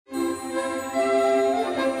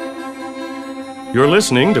You're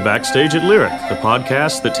listening to Backstage at Lyric, the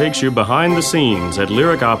podcast that takes you behind the scenes at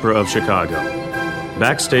Lyric Opera of Chicago.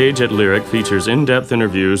 Backstage at Lyric features in-depth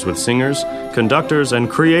interviews with singers, conductors, and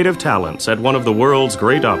creative talents at one of the world's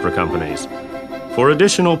great opera companies. For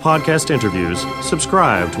additional podcast interviews,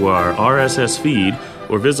 subscribe to our RSS feed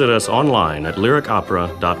or visit us online at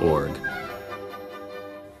lyricopera.org.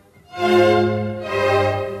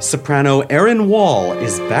 Soprano Erin Wall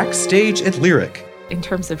is backstage at Lyric. In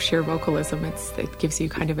terms of sheer vocalism, it gives you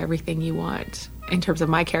kind of everything you want in terms of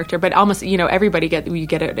my character. But almost, everybody you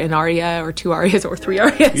get an aria or two arias or three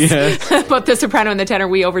arias. Yes. Both the soprano and the tenor,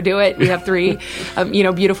 we overdo it. We have three,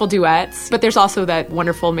 beautiful duets. But there's also that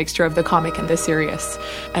wonderful mixture of the comic and the serious.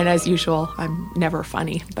 And as usual, I'm never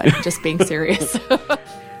funny, but just being serious.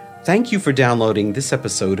 Thank you for downloading this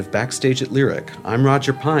episode of Backstage at Lyric. I'm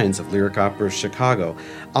Roger Pines of Lyric Opera of Chicago.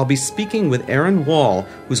 I'll be speaking with Erin Wall,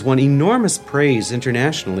 who's won enormous praise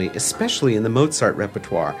internationally, especially in the Mozart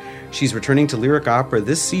repertoire. She's returning to Lyric Opera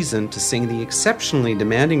this season to sing the exceptionally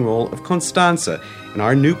demanding role of Constanza in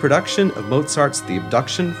our new production of Mozart's The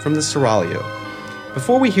Abduction from the Seraglio.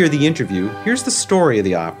 Before we hear the interview, here's the story of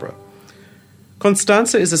the opera.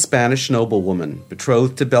 Constanza is a Spanish noblewoman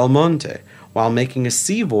betrothed to Belmonte. While making a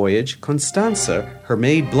sea voyage, Constanza, her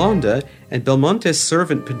maid Blonda, and Belmonte's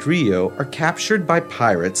servant Pedrillo are captured by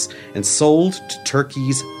pirates and sold to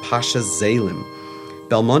Turkey's Pasha Zelim.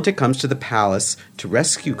 Belmonte comes to the palace to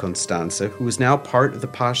rescue Constanza, who is now part of the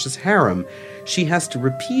Pasha's harem. She has to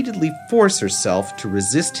repeatedly force herself to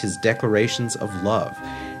resist his declarations of love.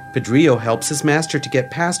 Pedrillo helps his master to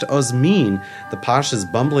get past Osmin, the Pasha's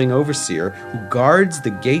bumbling overseer, who guards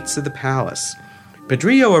the gates of the palace.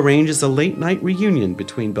 Pedrillo arranges a late-night reunion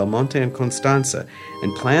between Belmonte and Constanza,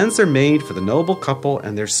 and plans are made for the noble couple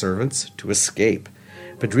and their servants to escape.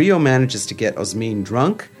 Pedrillo manages to get Osmin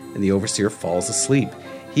drunk, and the overseer falls asleep.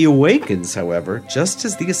 He awakens, however, just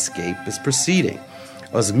as the escape is proceeding.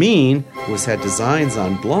 Osmin, who has had designs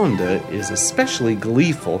on Blonda, is especially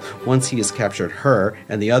gleeful once he has captured her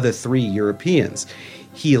and the other three Europeans.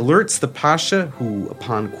 He alerts the Pasha, who,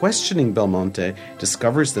 upon questioning Belmonte,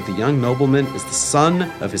 discovers that the young nobleman is the son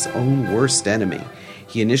of his own worst enemy.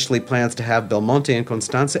 He initially plans to have Belmonte and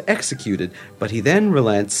Constanza executed, but he then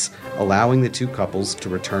relents, allowing the two couples to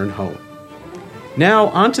return home. Now,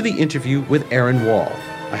 on to the interview with Erin Wall.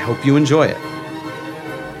 I hope you enjoy it.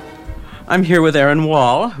 I'm here with Erin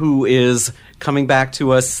Wall, who is coming back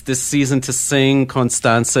to us this season to sing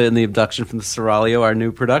Constanza in The Abduction from the Seraglio, our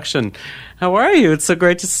new production. How are you? It's so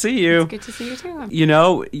great to see you. It's good to see you,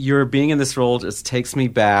 too. Your being in this role just takes me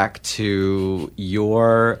back to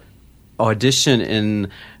your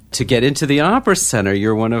audition to get into the Opera Center.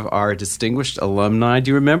 You're one of our distinguished alumni.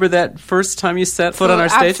 Do you remember that first time you set foot on our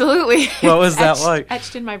stage? Absolutely. What was that like?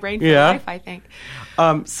 Etched in my brain for life, I think.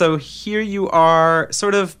 So here you are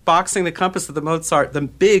sort of boxing the compass of the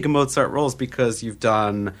big Mozart roles, because you've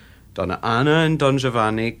done Donna Anna and Don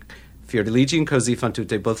Giovanni, Fiordiligi and Così fan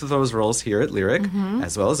tutte, both of those roles here at Lyric,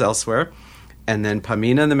 as well as elsewhere. And then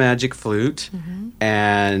Pamina and the Magic Flute,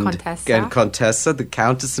 and Contessa, the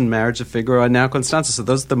Countess and Marriage of Figaro, and now Constanza. So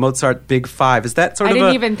those are the Mozart Big Five. Is that sort of I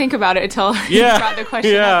didn't even think about it until you brought the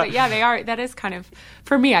question up. But they are. That is kind of,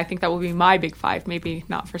 for me, I think that will be my Big Five, maybe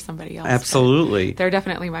not for somebody else. Absolutely. They're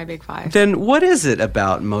definitely my Big Five. Then what is it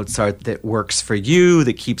about Mozart that works for you,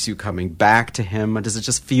 that keeps you coming back to him? Does it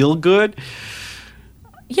just feel good?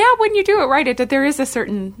 Yeah, when you do it right, there's a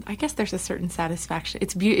certain satisfaction.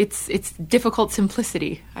 It's difficult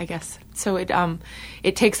simplicity, I guess. So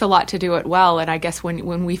it takes a lot to do it well, and I guess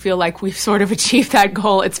when we feel like we've sort of achieved that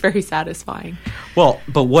goal, it's very satisfying. Well,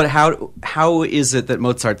 but how is it that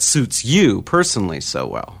Mozart suits you personally so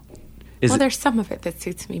well? There's some of it that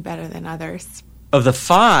suits me better than others. Of the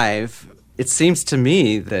five, it seems to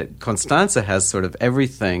me that Constanza has sort of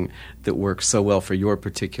everything that works so well for your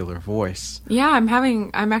particular voice. Yeah,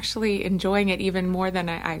 I'm actually enjoying it even more than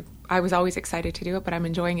I was always excited to do it, but I'm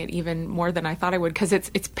enjoying it even more than I thought I would, because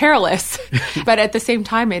it's perilous. But at the same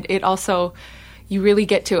time, it also, you really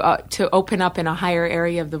get to open up in a higher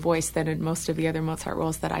area of the voice than in most of the other Mozart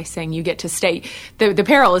roles that I sing. You get to stay. The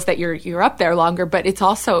peril is that you're up there longer, but it's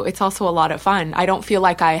also a lot of fun. I don't feel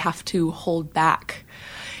like I have to hold back.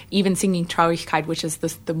 Even singing Traurigkeit, which is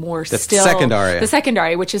the more still... The second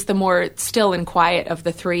aria, which is the more still and quiet of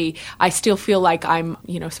the three, I still feel like I'm,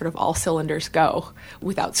 sort of all cylinders go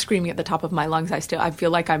without screaming at the top of my lungs. I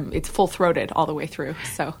feel like it's full-throated all the way through,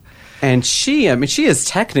 so... And she is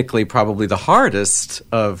technically probably the hardest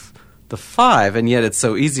of the five, and yet it's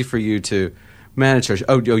so easy for you to manage her.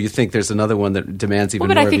 Oh, you think there's another one that demands even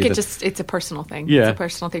more? Well, but I think of you it's a personal thing. Yeah. It's a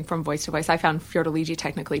personal thing from voice to voice. I found Fiordiligi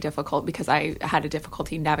technically difficult because I had a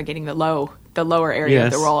difficulty navigating the lower area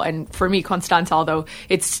of the role. And for me, Constanza, although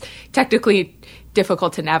it's technically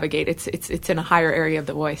difficult to navigate, it's in a higher area of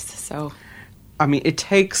the voice. So, I mean, it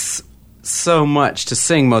takes so much to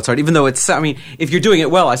sing Mozart, even though if you're doing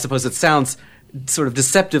it well, I suppose it sounds sort of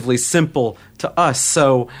deceptively simple to us.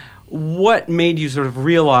 So what made you sort of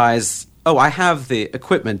realize, oh, I have the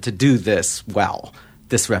equipment to do this well,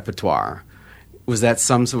 this repertoire? Was that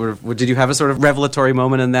did you have a sort of revelatory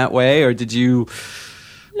moment in that way, or did you...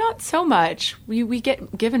 Not so much. We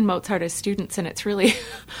get given Mozart as students, and it's really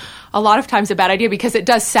a lot of times a bad idea because it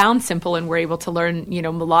does sound simple, and we're able to learn,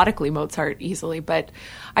 melodically Mozart easily. But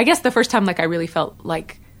I guess the first time, I really felt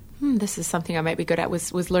like, this is something I might be good at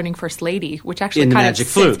was learning First Lady, which actually in kind Magic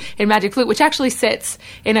of Flute. Sits in Magic Flute, which actually sits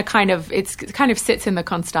in a kind of sits in the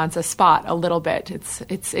Constanza spot a little bit.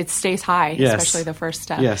 It stays high, yes. especially the first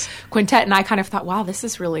yes. quintet, and I kind of thought, wow, this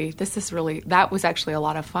is really that was actually a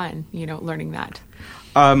lot of fun, learning that.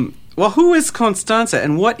 Well, who is Constanza,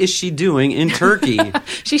 and what is she doing in Turkey?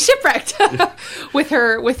 She's shipwrecked with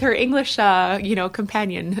her English,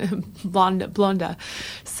 companion, Blonda.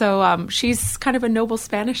 So she's kind of a noble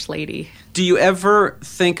Spanish lady. Do you ever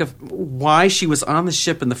think of why she was on the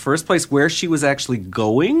ship in the first place? Where she was actually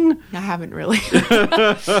going? I haven't really.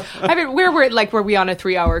 Were we on a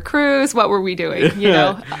 3-hour cruise? What were we doing?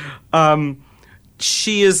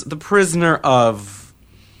 She is the prisoner of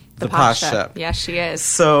the Pasha. Yes, she is.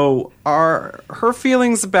 So are her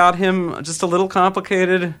feelings about him just a little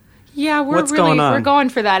complicated? Yeah, What's going on? We're going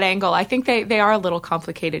for that angle. I think they are a little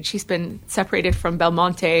complicated. She's been separated from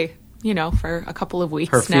Belmonte, for a couple of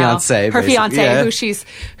weeks now. Her fiance, yeah. who she's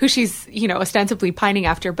ostensibly pining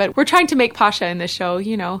after. But we're trying to make Pasha in the show,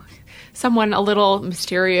 someone a little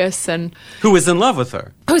mysterious and who is in love with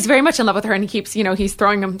her. Who's very much in love with her, and he keeps, he's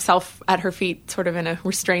throwing himself at her feet, sort of in a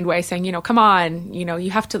restrained way, saying, come on, you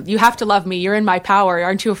have to love me. You're in my power.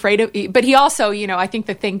 Aren't you afraid of? But he also, I think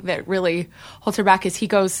the thing that really holds her back is he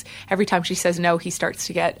goes every time she says no, he starts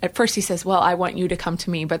to get. At first, he says, "Well, I want you to come to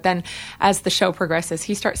me," but then, as the show progresses,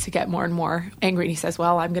 he starts to get more and more angry. And he says,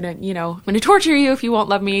 "Well, I'm gonna torture you if you won't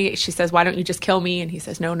love me." She says, "Why don't you just kill me?" And he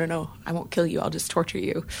says, "No, I won't kill you. I'll just torture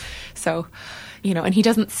you." So, and he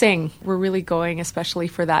doesn't sing. We're really going, especially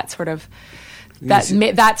for that sort of,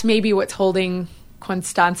 that's maybe what's holding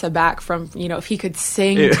Constanza back from, if he could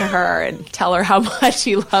sing to her and tell her how much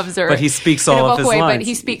he loves her. But he speaks all of his lines. But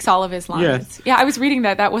he speaks all of his lines. Yeah, I was reading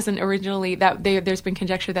that wasn't originally, there's been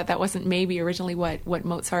conjecture that wasn't maybe originally what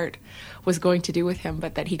Mozart was going to do with him,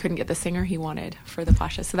 but that he couldn't get the singer he wanted for the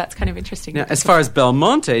Pasha. So that's kind of interesting. Now, as far as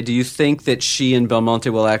Belmonte, do you think that she and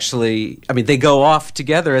Belmonte will actually, they go off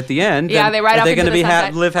together at the end? Yeah, they ride off into the sunset. Are they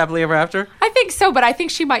going to live happily ever after? I think so, but I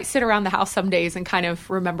think she might sit around the house some days and kind of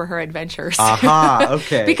remember her adventures. Aha,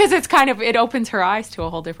 okay. Because it's it opens her eyes to a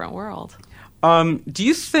whole different world. Do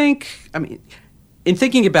you think, in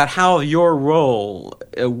thinking about how your role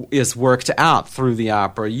is worked out through the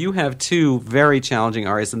opera, you have two very challenging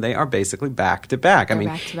arias, and they are basically back-to-back.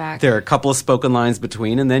 Back-to-back. There are a couple of spoken lines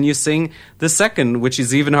between, and then you sing the second, which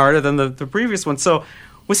is even harder than the previous one. So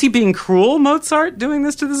was he being cruel, Mozart, doing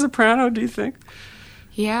this to the soprano, do you think?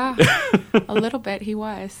 Yeah, a little bit he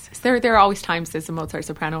was. There are always times as a Mozart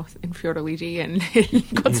soprano in Fiordiligi and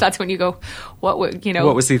Constanza when you go, what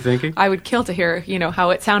was he thinking? I would kill to hear, how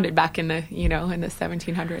it sounded back in the, in the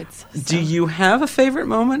 1700s. So. Do you have a favorite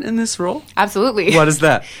moment in this role? Absolutely. What is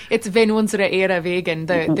that? It's Wenn unsere Ehre wegen,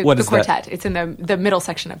 the quartet. That? It's in the middle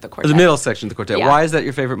section of the quartet. The middle section of the quartet. Yeah. Why is that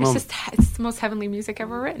your favorite moment? It's the most heavenly music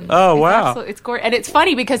ever written. Oh, wow. It's gorgeous. And it's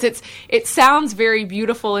funny because it sounds very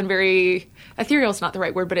beautiful and very... ethereal is not the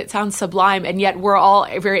right word, but it sounds sublime, and yet we're all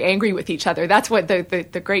very angry with each other. That's what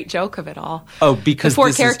the great joke of it all. Oh, because the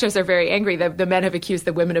four characters are very angry. The men have accused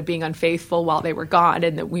the women of being unfaithful while they were gone,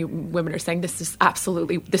 and the women are saying this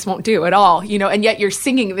won't do at all, and yet you're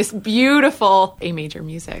singing this beautiful A major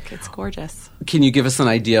music. It's gorgeous. Can you give us an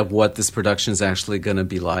idea of what this production is actually going to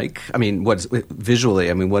be like?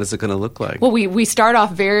 Visually, what is it going to look like? Well, we start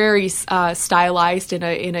off very stylized in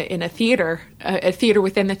a theater, a theater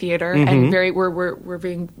within the theater, and we're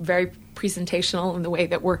being very presentational in the way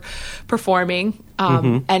that we're performing.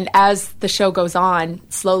 And as the show goes on,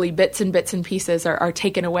 slowly bits and pieces are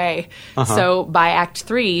taken away. So by Act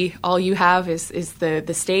 3, all you have is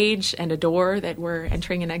the stage and a door that we're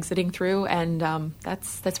entering and exiting through, and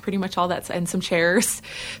that's pretty much all. And some chairs.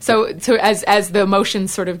 So as the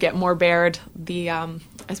emotions sort of get more bared,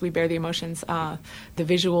 as we bear the emotions, the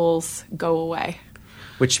visuals go away.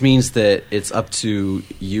 Which means that it's up to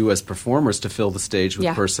you as performers to fill the stage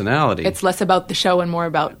with personality. It's less about the show and more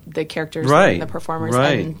about the characters and the performers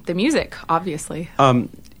and the music, obviously.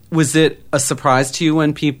 Was it a surprise to you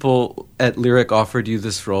when people at Lyric offered you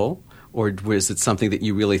this role? Or was it something that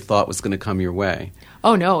you really thought was going to come your way?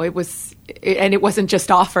 Oh, no, it was, and it wasn't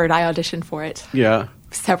just offered. I auditioned for it. Yeah.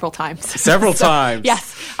 Several times. Several times.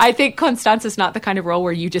 Yes. I think Constance is not the kind of role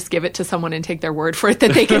where you just give it to someone and take their word for it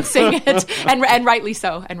that they can sing it. And rightly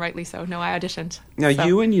so. And rightly so. No, I auditioned. Now,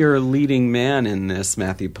 you and your leading man in this,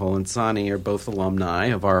 Matthew Polenzani, are both alumni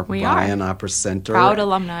of our Bryan Opera Center. Proud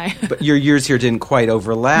alumni. But your years here didn't quite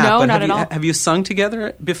overlap. No, but not at all. Have you sung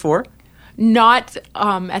together before? Not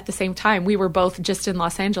at the same time. We were both just in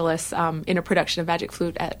Los Angeles in a production of Magic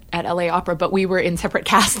Flute at LA Opera, but we were in separate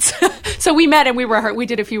casts. So we met and we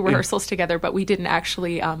did a few rehearsals together, but we didn't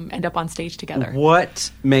actually end up on stage together. What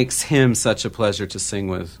makes him such a pleasure to sing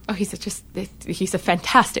with? Oh, he's a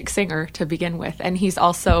fantastic singer to begin with, and he's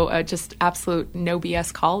also a just absolute no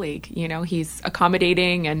BS colleague. You know, he's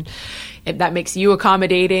accommodating, and that makes you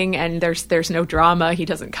accommodating, and there's no drama. He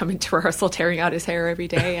doesn't come into rehearsal tearing out his hair every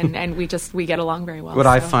day, and we get along very well. What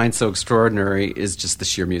I find so extraordinary is just the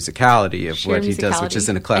sheer musicality of what he does, which is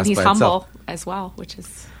in a class by itself. And he's humble as well, which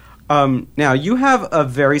is... Now, you have a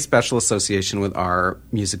very special association with our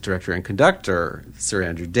music director and conductor, Sir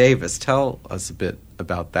Andrew Davis. Tell us a bit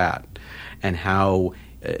about that and how,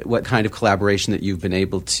 what kind of collaboration that you've been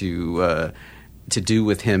able to do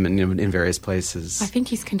with him in various places. I think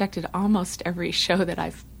he's conducted almost every show that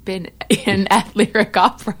I've been in at Lyric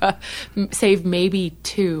Opera, save maybe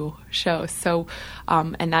 2 shows. So,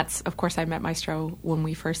 and that's, of course, I met Maestro when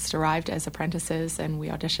we first arrived as apprentices, and we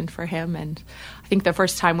auditioned for him. And I think the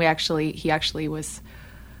first time he actually was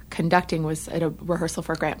conducting was at a rehearsal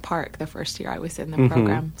for Grant Park the first year I was in the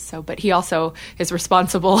program. So, but he also is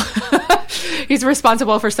responsible. He's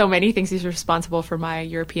responsible for so many things. He's responsible for my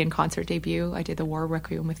European concert debut. I did the War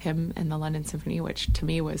Requiem with him and the London Symphony, which to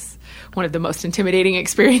me was one of the most intimidating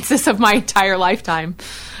experiences of my entire lifetime.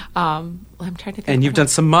 I'm trying to think. And you've done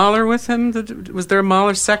some Mahler with him? Was there a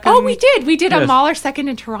Mahler second? Oh, we did. We did a Mahler second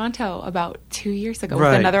in Toronto about 2 years ago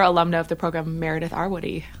with another alumna of the program, Meredith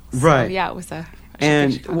Arwoody. So, yeah, it was a...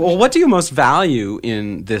 And what do you most value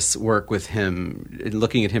in this work with him,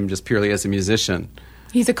 looking at him just purely as a musician?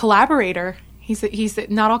 He's a collaborator. He's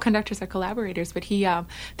not all conductors are collaborators, but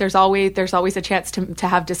there's always a chance to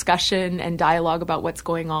have discussion and dialogue about what's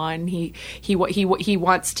going on. He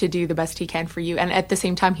wants to do the best he can for you, and at the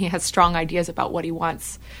same time he has strong ideas about what he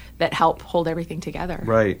wants that help hold everything together.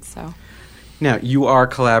 Right. So. Now, you are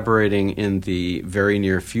collaborating in the very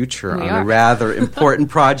near future on a rather important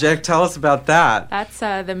project. Tell us about that. That's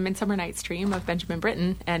the Midsummer Night's Dream of Benjamin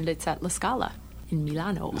Britten, and it's at La Scala in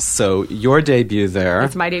Milano. So, your debut there.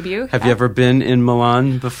 It's my debut. Have you ever been in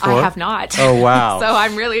Milan before? I have not. Oh, wow. So,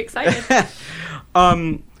 I'm really excited.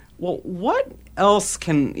 Well, what else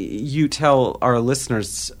can you tell our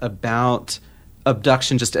listeners about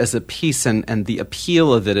Abduction just as a piece and the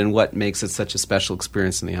appeal of it and what makes it such a special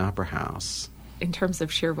experience in the Opera House? In terms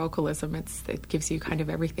of sheer vocalism, it gives you kind of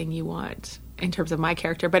everything you want in terms of my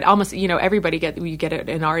character. But almost, everybody you get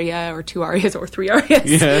an aria or 2 arias or 3 arias.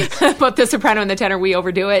 Yes. Both the soprano and the tenor, we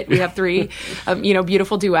overdo it. We have 3,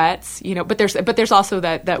 beautiful duets. But there's also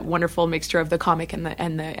that wonderful mixture of the comic and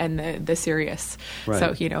the serious. Right.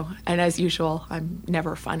 So and as usual, I'm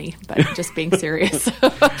never funny, but just being serious.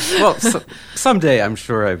 Well, someday I'm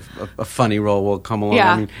sure a funny role will come along.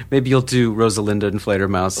 Yeah. I mean, maybe you'll do Rosalinda and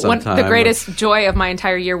Fledermaus sometime. The greatest joy of my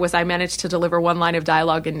entire year was I managed to deliver one line of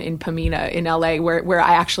dialogue in Pamina in LA where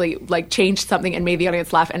I actually changed something and made the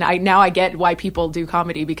audience laugh, and I get why people do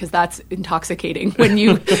comedy, because that's intoxicating when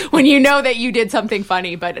you know that you did something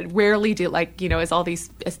funny, but rarely do as all these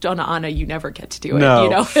as Donna Anna, you never get to do it.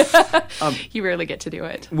 No. You rarely get to do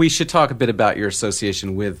it. We should talk a bit about your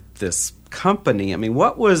association with this company. I mean,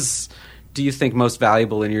 what do you think most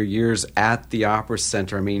valuable in your years at the Opera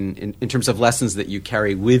Center? I mean, in terms of lessons that you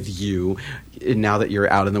carry with you now that you're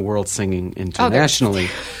out in the world singing internationally?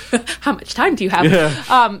 How much time do you have?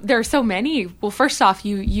 Yeah. There are so many. Well, first off,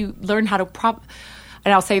 you learn how to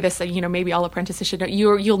and I'll say this, maybe all apprentices should know,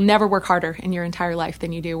 you'll never work harder in your entire life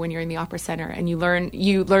than you do when you're in the Opera Center. And you learn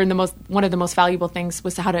one of the most valuable things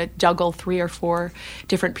was how to juggle 3 or 4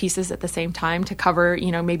 different pieces at the same time to cover,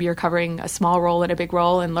 maybe you're covering a small role and a big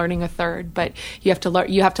role and learning a third, but you have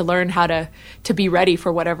to learn how to be ready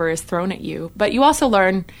for whatever is thrown at you. But you also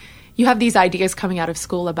learn you have these ideas coming out of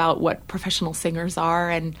school about what professional singers are,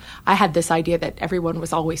 and I had this idea that everyone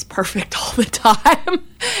was always perfect all the time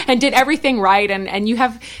and did everything right, and you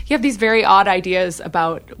have these very odd ideas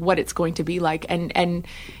about what it's going to be like, and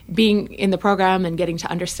being in the program and getting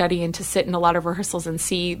to understudy and to sit in a lot of rehearsals and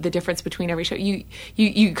see the difference between every show.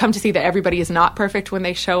 You come to see that everybody is not perfect when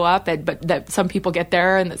they show up, but that some people get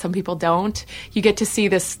there and that some people don't. You get to see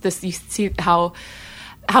this. You see how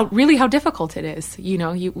difficult it is.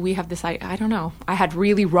 We have this, I don't know. I had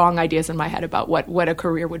really wrong ideas in my head about what a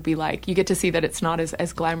career would be like. You get to see that it's not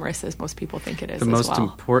as glamorous as most people think it is. The most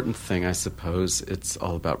important thing, I suppose, it's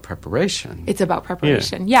all about preparation. It's about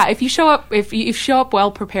preparation. Yeah, if you show up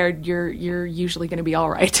well prepared, you're usually going to be all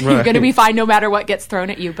right. You're going to be fine no matter what gets thrown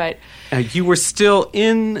at you. But you were still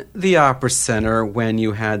in the Opera Center when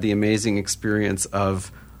you had the amazing experience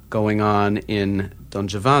of going on in Don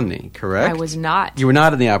Giovanni, correct? I was not. You were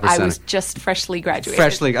not in the Opera Center? I was just freshly graduated.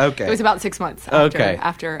 Okay. It was about 6 months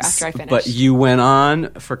after I finished. But you went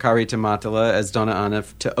on for Carita Mattila as Donna Anna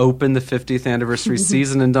to open the 50th anniversary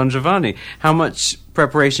season in Don Giovanni. How much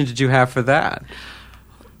preparation did you have for that?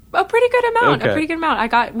 A pretty good amount.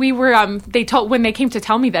 When they came to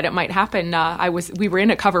tell me that it might happen, we were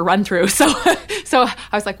in a cover run through. So I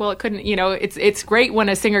was like, well, it couldn't, it's great when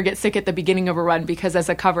a singer gets sick at the beginning of a run, because as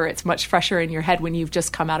a cover, it's much fresher in your head when you've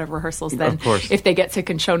just come out of rehearsals than if they get sick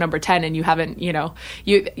in show number 10 and you haven't,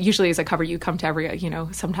 you usually as a cover, you come to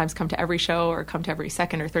sometimes come to every show or come to every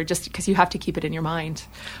second or third, just because you have to keep it in your mind.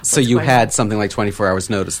 So you had something like 24 hours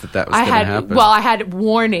notice that was going to happen? Well, I had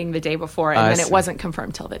warning the day before, and then it wasn't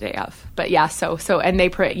confirmed till the day of. But yeah, so and they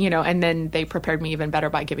and then they prepared me even better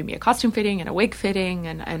by giving me a costume fitting and a wig fitting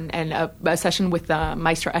and a session with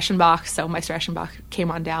Maestro Eschenbach. So Maestro Eschenbach came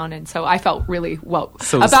on down, and so I felt really well.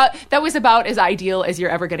 That was about as ideal as you're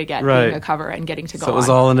ever going to get being a cover and getting to go on. So it was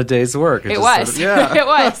all in a day's work. It was. It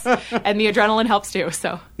was, and the adrenaline helps too.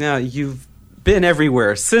 So now you've been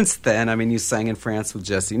everywhere since then. I mean, you sang in France with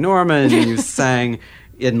Jesse Norman. You sang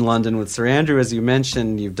in London with Sir Andrew, as you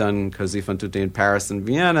mentioned. You've done Così fan tutte in Paris and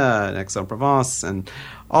Vienna and Aix-en-Provence and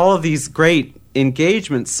all of these great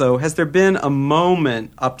engagements. So has there been a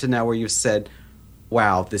moment up to now where you've said,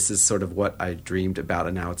 wow, this is sort of what I dreamed about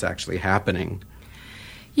and now it's actually happening?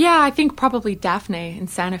 Yeah, I think probably Daphne in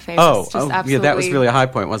Santa Fe. Absolutely, yeah, that was really a high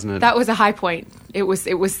point, wasn't it? That was a high point. It was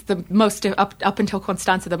the most up until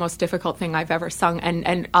Constanza, the most difficult thing I've ever sung.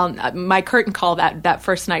 And my curtain call that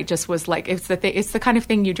first night just was like, it's the kind of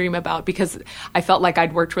thing you dream about, because I felt like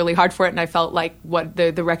I'd worked really hard for it, and I felt like what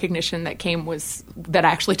the recognition that came was that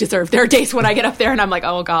I actually deserved. There are days when I get up there and I'm like,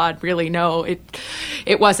 oh God, really? No,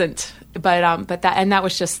 it wasn't. But that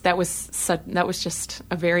was just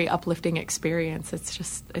a very uplifting experience.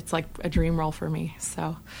 It's like a dream role for me.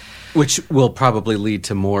 So, which will probably lead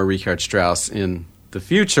to more Richard Strauss in the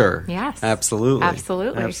future. Yes,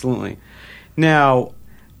 absolutely. Now,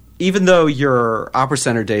 even though your Opera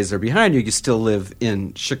Center days are behind you, you still live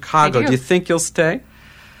in Chicago. I do. Do you think you'll stay?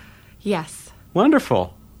 Yes.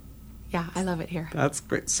 Wonderful. Yeah, I love it here. That's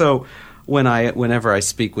great. So, whenever I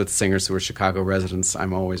speak with singers who are Chicago residents,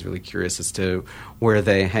 I'm always really curious as to where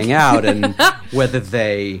they hang out and whether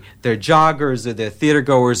they're joggers or they're theater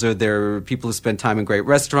goers or they're people who spend time in great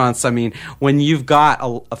restaurants. I mean, when you've got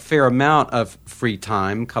a fair amount of free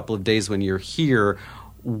time, a couple of days when you're here,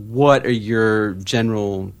 what are your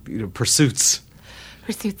general pursuits?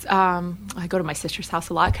 I go to my sister's house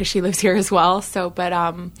a lot because she lives here as well. So, but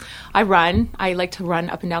I run. I like to run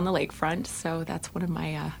up and down the lakefront. So that's one of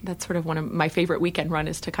my favorite weekend run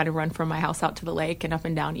is to kind of run from my house out to the lake and up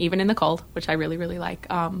and down, even in the cold, which I really, really like.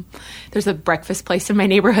 There's a breakfast place in my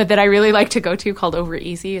neighborhood that I really like to go to called Over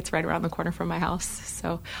Easy. It's right around the corner from my house.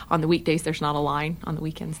 So on the weekdays, there's not a line. On the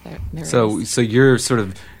weekends, there is. So you're sort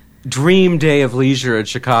of dream day of leisure in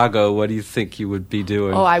Chicago, what do you think you would be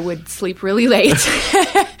doing? Oh, I would sleep really late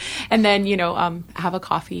and then, have a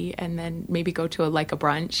coffee and then maybe go to a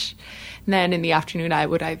brunch. And then in the afternoon, I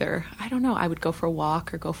would I would go for a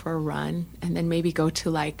walk or go for a run and then maybe go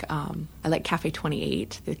to I like Cafe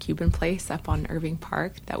 28, the Cuban place up on Irving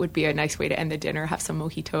Park. That would be a nice way to end the dinner, have some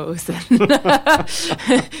mojitos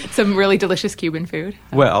and some really delicious Cuban food.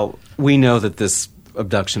 Well, we know that this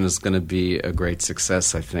abduction is going to be a great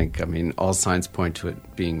success, I think. I mean, all signs point to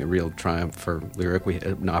it being a real triumph for Lyric,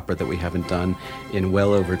 an opera that we haven't done in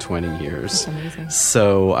well over 20 years. That's amazing.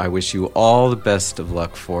 So I wish you all the best of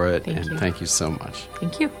luck for it, Thank you. Thank you so much.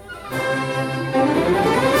 Thank you.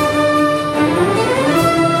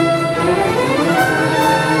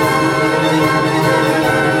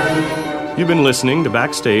 You've been listening to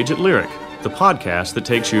Backstage at Lyric, the podcast that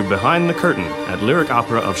takes you behind the curtain at Lyric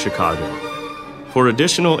Opera of Chicago. For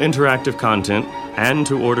additional interactive content and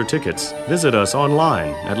to order tickets, visit us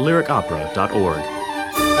online at lyricopera.org.